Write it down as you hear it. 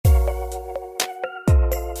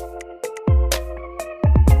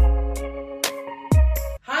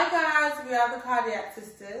are the Cardiac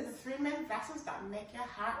Sisters. The three main vessels that make your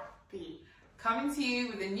heart beat. Coming to you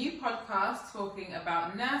with a new podcast talking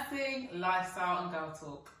about nursing, lifestyle and girl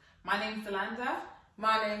talk. My name's Delanda.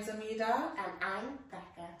 My name's Amida. And I'm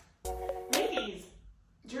Becca. Ladies,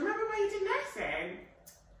 do you remember why you did nursing?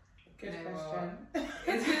 Good question.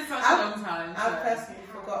 It's been such a long time. I personally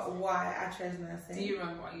forgot why I chose nursing. Do you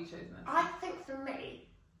remember why you chose nursing? I think for me,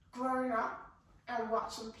 growing up and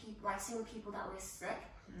watching people, like seeing people that were sick,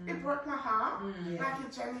 it broke my heart. Like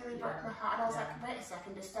it genuinely broke my heart. And I was like, wait a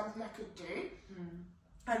second, there's something I could do.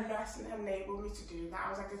 And nursing enabled me to do that. I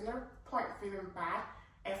was like, there's no point feeling bad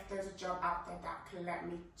if there's a job out there that can let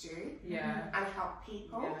me do and help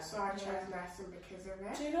people. So I chose nursing because of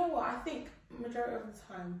it. Do you know what? I think majority of the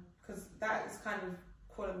time, because that is kind of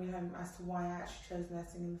calling me home as to why I actually chose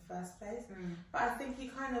nursing in the first place. But I think you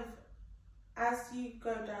kind of, as you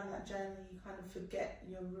go down that journey, you kind of forget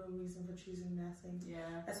your real reason for choosing nursing.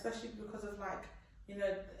 Yeah. Especially because of like, you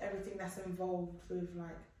know, everything that's involved with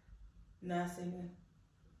like nursing,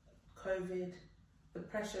 COVID, the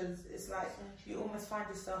pressures. It's like you almost find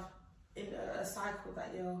yourself in a cycle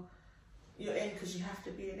that you're in because you have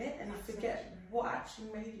to be in it, and you forget what actually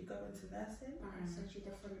made you go into nursing. Essentially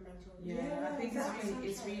the fundamental. I think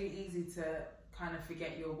it's really easy to kind of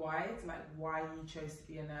forget your whys, like why you chose to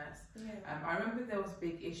be a nurse. I remember there was a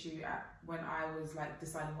big issue when I was like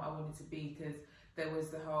deciding what I wanted to be, because there was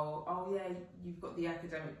the whole, oh yeah, you've got the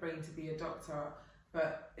academic brain to be a doctor,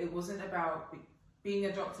 but it wasn't about being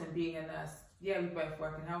a doctor and being a nurse. Yeah, we both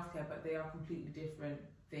work in healthcare, but they are completely different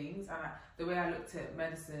things. And the way I looked at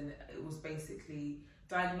medicine, it was basically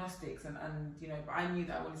diagnostics and you know, but I knew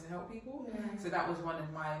that I wanted to help people. So that was one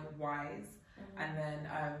of my whys. And then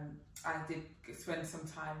I did spend some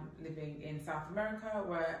time living in South America,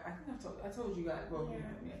 where I think I told you guys, well,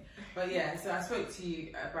 but yeah, so I spoke to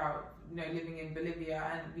you about, you know, living in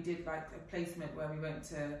Bolivia, and we did like a placement where we went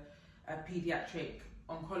to a pediatric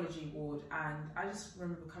oncology ward, and I just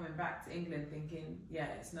remember coming back to England thinking, yeah,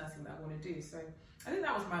 it's nursing that I want to do. So I think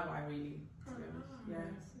that was my why, really, to be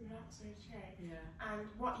honest. That's so true. Yeah. And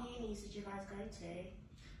what unis did you guys go to?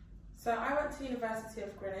 So I went to University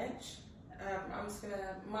of Greenwich.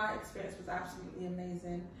 My experience was absolutely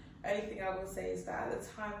amazing. Only thing I will say is that at the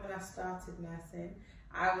time when I started nursing,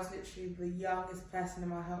 I was literally the youngest person in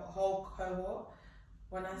my whole cohort.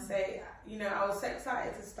 When I say, you know, I was so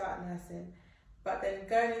excited to start nursing, but then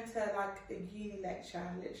going into like a uni lecture,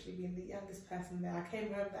 literally being the youngest person there, I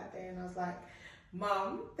came home that day and I was like,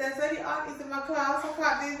 Mum, there's only aunties in my class, I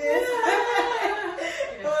can't do this.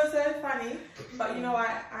 It was so funny. But you know,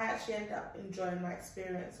 I actually ended up enjoying my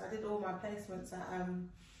experience. I did all my placements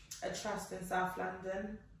at a trust in South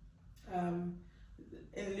London,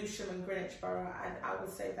 in Lewisham and Greenwich Borough, and I would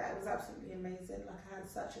say that it was absolutely amazing. Like I had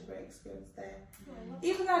such a great experience there.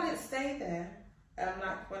 Even though I didn't stay there,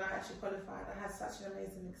 like when I actually qualified, I had such an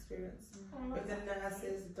amazing experience with the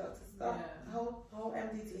nurses, the doctors, the whole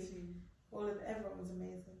MD team. Everyone was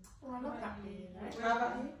amazing. Oh, I love that for you. How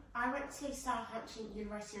about you? I went to Southampton,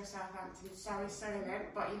 University of Southampton. Sorry,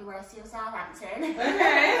 Solent, but University of Southampton. Okay.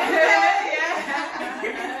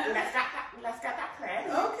 Let's get that clear.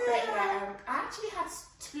 Okay. But, I actually had,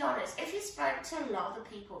 to be honest, if you spoke to a lot of the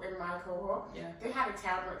people in my cohort, they had a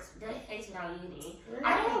terrible experience. They hated our uni. Really?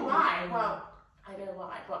 I don't know why. Well, I know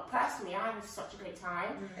why, but personally, I had such a great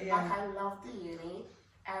time. Like, I loved the uni.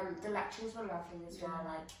 The lectures were lovely as well,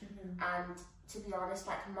 and to be honest,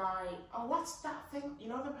 like what's that thing? You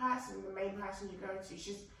know, the main person you go to,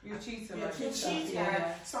 she's your tutor.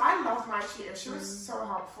 So I loved my tutor. She was so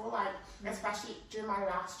helpful, like especially during my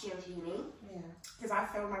last year of uni, because I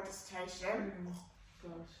failed my dissertation.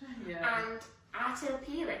 And I had to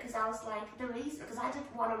appeal it because I was like, the reason, because I did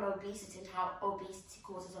one on obesity and how obesity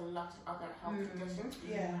causes a lot of other health conditions.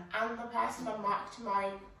 And the person that marked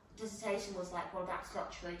my dissertation was like, well, that's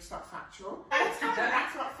not true, it's not factual. And it's not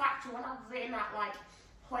that's not factual when I've written out like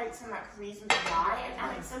points and like reasons why,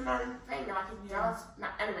 and it's a known thing, like it does.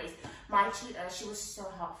 Anyways, my tutor, she was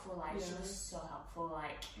so helpful, like she was so helpful,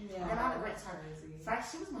 like. And then I had a great time.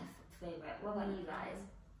 First, she was my favourite. What about you guys?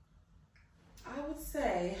 I would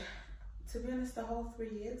say, to be honest, the whole 3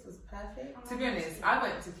 years was perfect. To be honest, I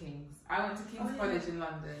went to King's. I went to King's College in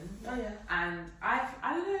London. And I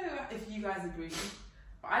don't know if you guys agree,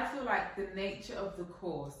 but I feel like the nature of the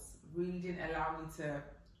course really didn't allow me to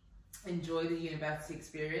enjoy the university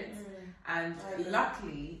experience. And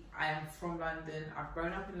luckily, I am from London. I've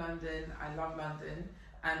grown up in London. I love London.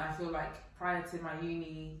 And I feel like prior to my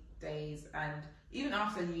uni days and even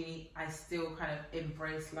after uni, I still kind of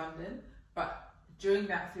embraced London. But during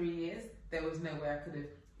that 3 years, there was no way I could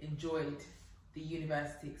have enjoyed the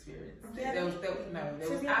university experience. Yeah, There was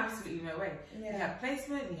absolutely no way. Yeah. You had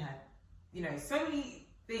placement, you had, you know, so many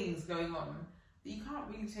things going on that you can't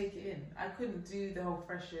really take it in. I couldn't do the whole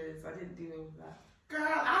freshers. I didn't do all of that. Girl,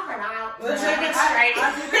 I went out. Well, What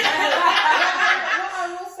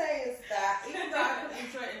I will say is that even though I couldn't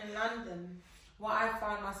enjoy it in London, what I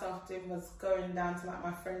found myself doing was going down to like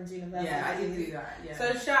my friends' university. Yeah, I did do that. Yeah.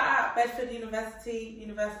 So shout out Bedford University,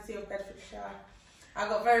 University of Bedfordshire. I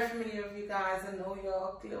got very familiar with you guys and all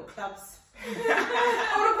your little clubs. I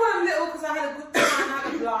want to call them little because I had a good time, I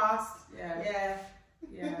had a blast. Yeah.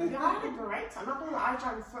 Yeah, I had a great time. Not gonna lie, I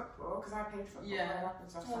joined football because I played football growing up and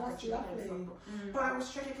stuff. So I that's played lovely. football. But it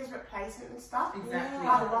was tricky because with placement and stuff, Exactly. I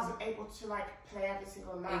wasn't able to like play every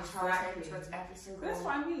single match. I was able to every single. That's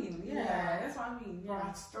what I mean. Yeah, that's what I mean. But Yeah.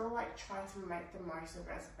 I still like try to make the most of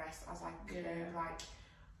it as best as I could. Like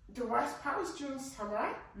the worst part was during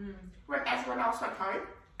summer when everyone else went home.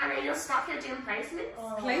 And then you're stuck here doing placement.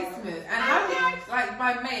 Placement. And how like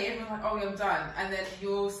by May, everyone's like, oh, I'm done. And then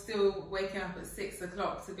you're still waking up at 6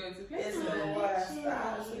 o'clock to go to placement. It's the worst. The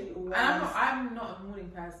absolute worst. And I'm not a morning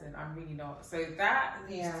person. I'm really not. So that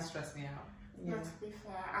used to stress me out. But to be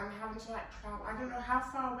fair, and having to like travel. I don't know how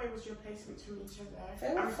far away was your placement from each other.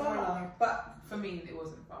 They were far, but for me, it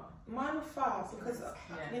wasn't far. Mine were far because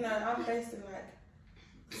you know I'm based in like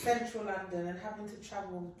central London, and having to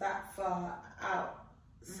travel that far out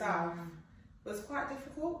south was quite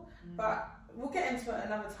difficult, but we'll get into it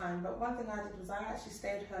another time. But one thing I did was I actually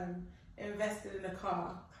stayed home, invested in a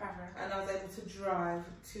car, and I was able to drive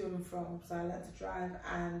to and from. So I learned to drive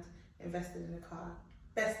and invested in a car.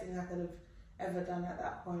 Best thing I could have ever done at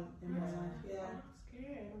that point in my life. Yeah,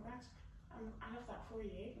 that's good. I love that for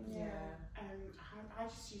you. Yeah. I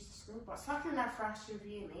just used the school bus. Like in that first year of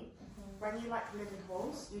uni, when you like live in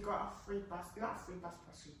halls, you got a free bus. Not a free bus,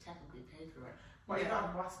 you technically paid for it. But you got a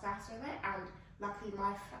bus pass with it, and luckily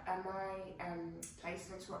my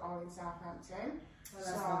placements were all in Southampton,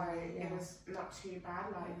 it was not too bad.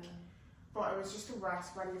 But it was just the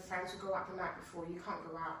worst when your friends would go out the night before. You can't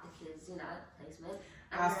go out because placement.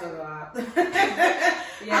 I still go out. I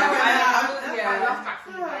love that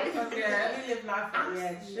for you guys. We live life at the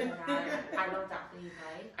edge. I love that for you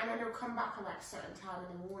guys. And then they'll come back at like certain time in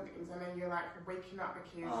the mornings, and then you're like waking up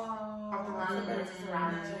because of the liabilities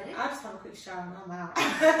around you. I just have a quick shower and I'm out.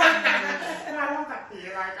 And I love that for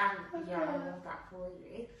you. I love that for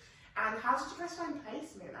you. And how did you guys find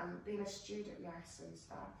placement and being a student nurse and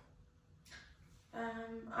stuff?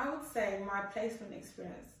 I would say my placement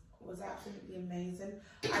experience was absolutely amazing.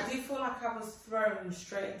 I do feel like I was thrown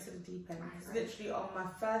straight into the deep end. Literally on my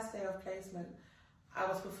first day of placement, I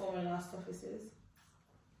was performing last offices.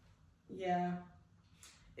 Yeah,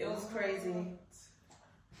 it was crazy. It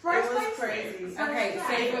was crazy. Okay,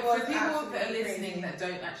 so for people that are listening that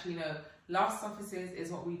don't actually know, last offices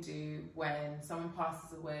is what we do when someone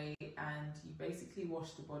passes away and you basically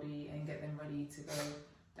wash the body and get them ready to go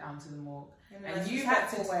down to the morgue. And you had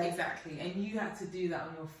to and you had to do that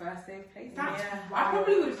on your first day of placement. I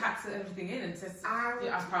probably would have packed everything in and said, I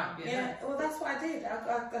can't be a nurse. Well, that's what I did.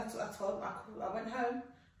 I went home,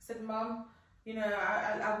 said, Mum, you know,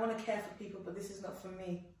 I want to care for people, but this is not for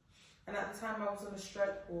me. And at the time I was on a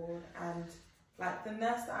stroke ward, and like the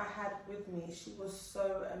nurse that I had with me, she was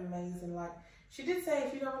so amazing. Like she did say,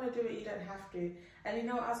 if you don't want to do it, you don't have to. And you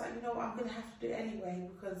know, I was like, you know what, I'm going to have to do it anyway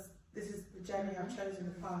because this is the journey I've chosen,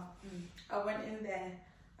 the path. I went in there,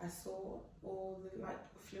 I saw all the like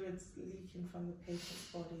fluids leaking from the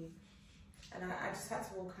patient's body, and I just had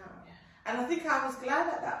to walk out. And I think I was glad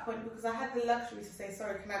at that point because I had the luxury to say,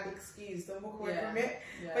 sorry, can I be excused and walk away from it?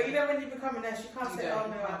 But you know, when you become a nurse, you can't say, oh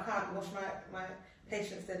no, I can't wash my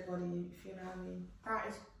patient's dead body, if you know what I mean. That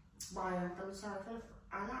is wild. I'm sorry.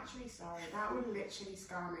 I'm actually sorry. That would literally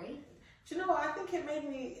scar me. Do you know what? I think it made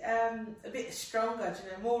me a bit stronger,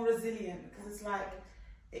 more resilient, because it's like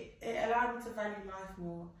it allowed me to value life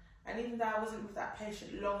more. And even though I wasn't with that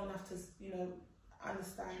patient long enough to,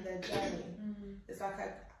 understand their journey, it's like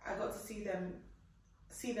I got to see them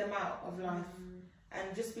out of life,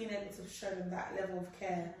 and just being able to show them that level of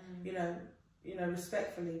care,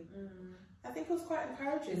 respectfully. I think it was quite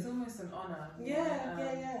encouraging. It's almost an honour.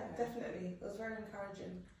 Yeah, definitely. It was very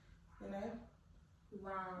encouraging,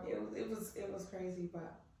 Wow. It was crazy,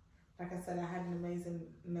 but like I said, I had an amazing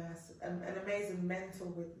nurse, an amazing mentor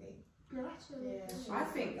with me. No, that's really cool. I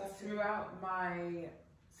think throughout my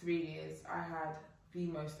 3 years, I had the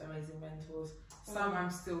most amazing mentors. Some I'm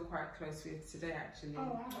still quite close with today, actually.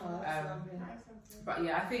 Oh, wow. But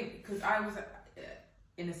yeah, I think because I was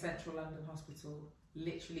in a central London hospital,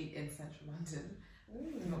 literally in central London.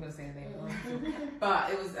 I'm not going to say the name of the hospital, but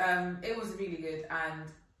it was really good, and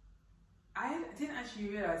I didn't actually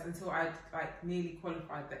realise until I like nearly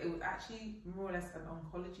qualified that it was actually more or less an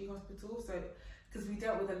oncology hospital. So because we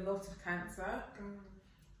dealt with a lot of cancer,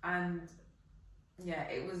 and yeah,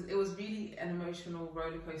 it was really an emotional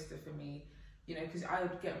roller coaster for me. You know, because I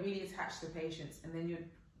would get really attached to patients, and then you'd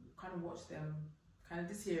kind of watch them kind of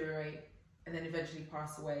deteriorate, and then eventually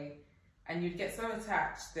pass away. And you'd get so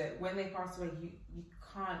attached that when they pass away, you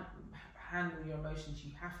can't handle your emotions.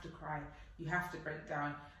 You have to cry. You have to break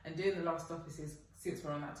down. And doing the last offices, since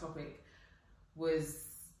we're on that topic, was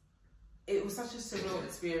such a surreal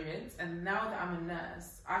experience. And now that I'm a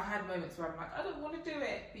nurse, I've had moments where I'm like, I don't want to do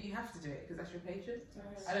it, but you have to do it because that's your patient.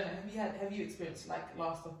 Yes. I don't know. Have you experienced like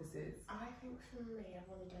last offices? I think for me, I've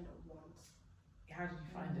only done it once. How did you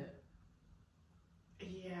find it?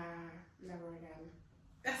 Yeah, never again.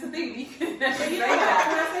 That's the thing, you can never But say you know what, that.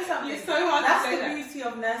 can I say something? It's so hard That's to say the that. beauty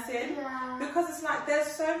of nursing. Yeah. Because it's like there's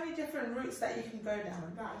so many different routes that you can go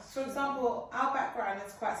down. That's For example, our background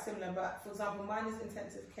is quite similar, but for example, mine is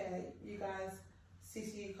intensive care. You guys,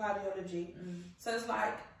 CCU cardiology. So it's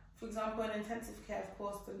like, for example, in intensive care, of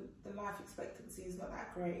course, the life expectancy is not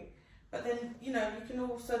that great. But then, you know, you can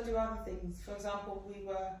also do other things. For example, we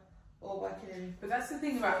were all working in... But that's the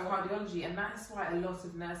thing about cardiology, and that's why a lot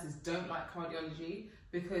of nurses don't like cardiology,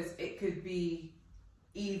 because it could be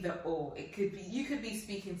either or. It could be, you could be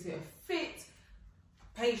speaking to a fit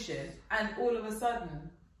patient, and all of a sudden,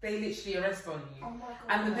 they literally arrest on you. Oh my God.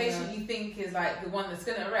 And the patient you think is like the one that's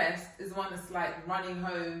going to arrest is the one that's like running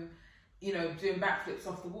home, you know, doing backflips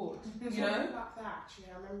off the ward. You know? About that, actually,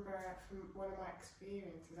 I remember from one of my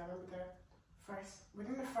experiences, I remember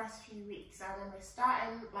within the first few weeks, I remember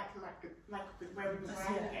starting like where we were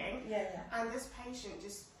working, and this patient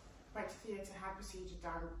just went to theatre, had procedure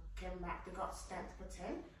done, came back, they got stent put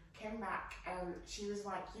in, came back, and she was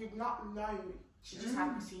like, you'd not know she just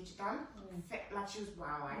had procedure done, fit, like she was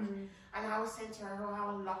well, like, and I was saying to her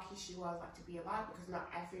how lucky she was like to be alive, because not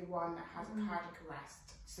everyone that has a cardiac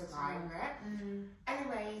arrest survive it.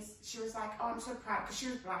 Anyways, she was like, oh, I'm so proud, because she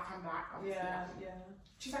was black, I'm black, obviously. Yeah.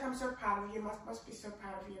 She's like, I'm so proud of you, must be so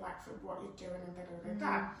proud of you, like, for what you're doing, and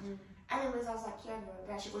da. Anyways, I was like, yeah,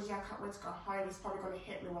 no. She goes, yeah, I can't wait to go home, it's probably going to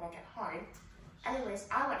hit me when I get home. Anyways,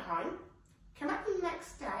 I went home, came back the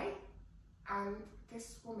next day, and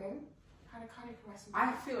this woman had a cardiac arrest.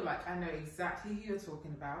 I feel like I know exactly who you're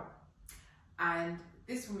talking about. And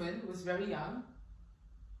this woman was very young.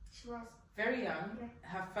 She was. Very young,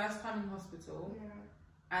 her first time in hospital.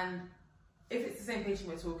 And if it's the same patient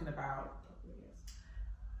we're talking about,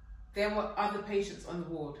 there were other patients on the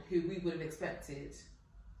ward who we would have expected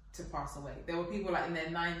to pass away. There were people like in their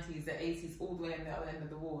 90s, their 80s, all the way on the other end of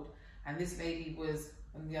the ward. And this lady was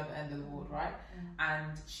on the other end of the ward, right?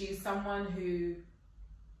 And she's someone who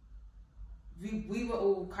we were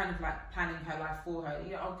all kind of like planning her life for her.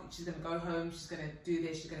 You know, she's going to go home, she's going to do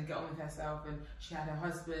this, she's going to get on with herself. And she had her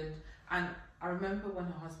husband. And I remember when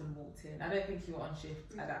her husband walked in. I don't think you were on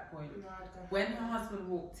shift at that point. No, when her husband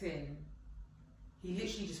walked in, he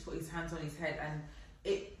literally just put his hands on his head, and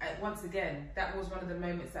once again, that was one of the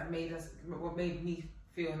moments that made me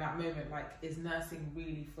feel in that moment like, is nursing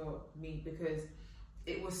really for me? Because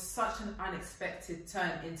it was such an unexpected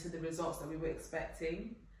turn into the results that we were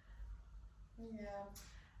expecting.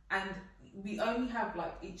 And we only have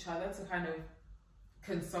like each other to kind of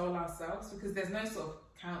console ourselves, because there's no sort of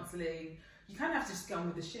counselling. You kind of have to just get on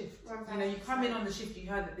with the shift. You know, you come in on the shift, you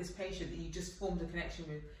heard that this patient that you just formed a connection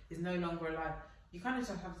with is no longer alive. You kind of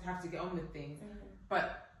just have to get on with things.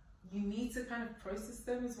 But you need to kind of process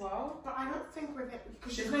them as well. But I don't think with it,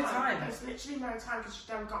 because there's no time. There's literally no time, because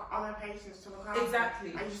you don't got other patients to look after. Exactly.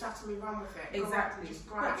 And you just have to move on with it. Exactly.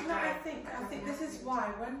 But you know, I think this is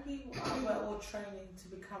why when we were all training to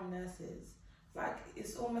become nurses, like,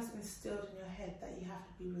 it's almost instilled in your head that you have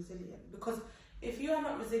to be resilient. Because if you are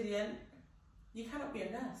not resilient, you cannot be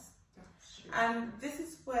a nurse. That's true. And this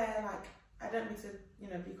is where, like, I don't mean to, you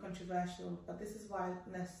know, be controversial, but this is why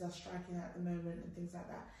nurses are striking at the moment and things like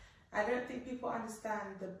that. I don't think people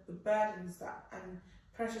understand the burdens that and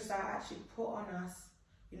pressures that are actually put on us,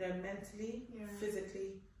 you know, mentally,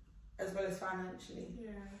 physically, as well as financially.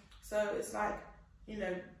 So it's like, you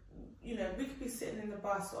know, we could be sitting in the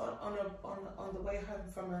bus on the way home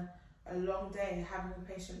from a long day, having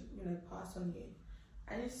a patient, you know, pass on you,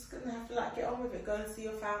 and you're just gonna have to like get on with it. Go and see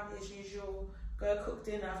your family as usual. Go cook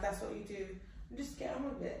dinner if that's what you do, and just get on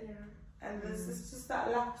with it. And there's just that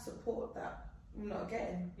lack of support that we're not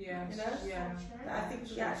getting. You know, that I think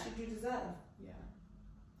we actually do deserve.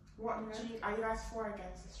 What are you guys for or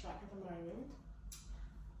against the strike at the moment?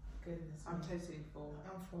 Goodness, I'm totally for.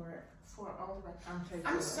 I'm for it. For all the way. I'm totally.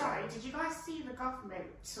 I'm sorry. Did you guys see the government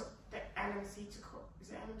took the NMC to court. Is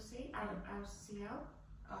it NMC? RCL?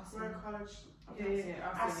 Royal College of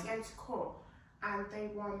RCN to court, and they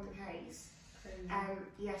won the case.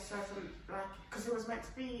 So from because it was meant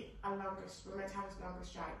to be we're meant to have a longer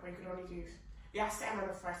strike, but you could only do. You have to end on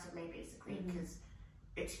the 1st of May basically because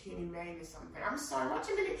it's inhumane or something. I'm sorry, what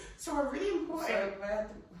do you mean? So we're really important.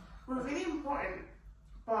 We're really important,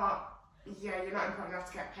 but you're not important enough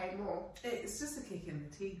to get paid more. It's just a kick in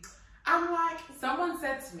the teeth. I'm like, someone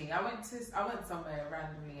said to me, I went somewhere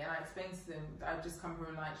randomly and I explained to them that I'd just come from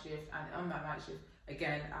a night shift, and on that night shift,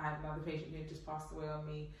 again, I had another patient who had just passed away on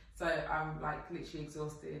me, so I'm like literally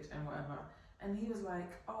exhausted and whatever. And he was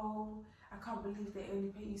like, "Oh, I can't believe they only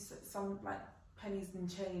pay you some like pennies and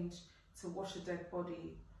change to wash a dead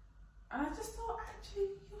body." And I just thought, actually,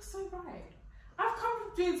 you're so right. I've come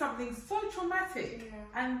from doing something so traumatic,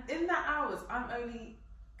 and in that hours, I'm only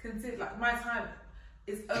considered like my time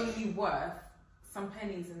is only worth some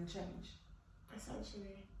pennies and change.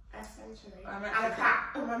 Essentially. And a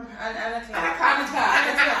clap. And a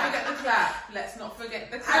clap. Let's not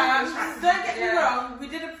forget the clap. Don't get me wrong, we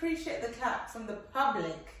did appreciate the clap from the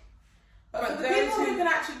public. But for the people who can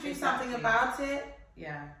actually do something about it,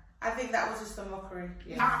 I think that was just a mockery.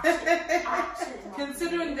 Absolutely.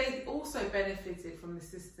 Considering they also benefited from the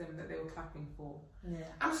system that they were clapping for.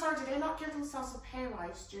 I'm sorry, did they not give themselves a pay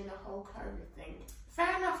rise during the whole COVID thing?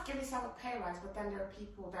 Fair enough, give yourself a pay rise, but then there are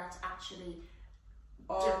people that actually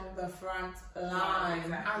on the front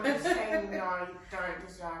line and they're saying no, you don't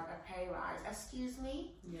deserve a pay rise. Excuse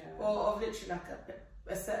me? Or of literally like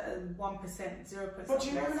a certain 1%, 0%. But do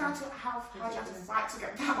you know how you have to fight to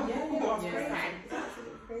get that 1%? It's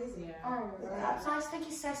absolutely crazy. Guys, thank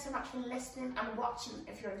you so much for listening and watching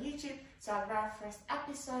if you're on YouTube. So our very first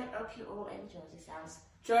episode. Hope you all enjoyed yourselves.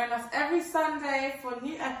 Join us every Sunday for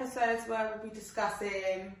new episodes where we'll be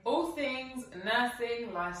discussing all things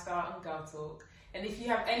nursing, lifestyle and girl talk. And if you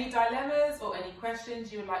have any dilemmas or any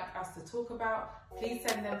questions you would like us to talk about, please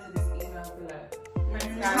send them to this email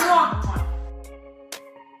below.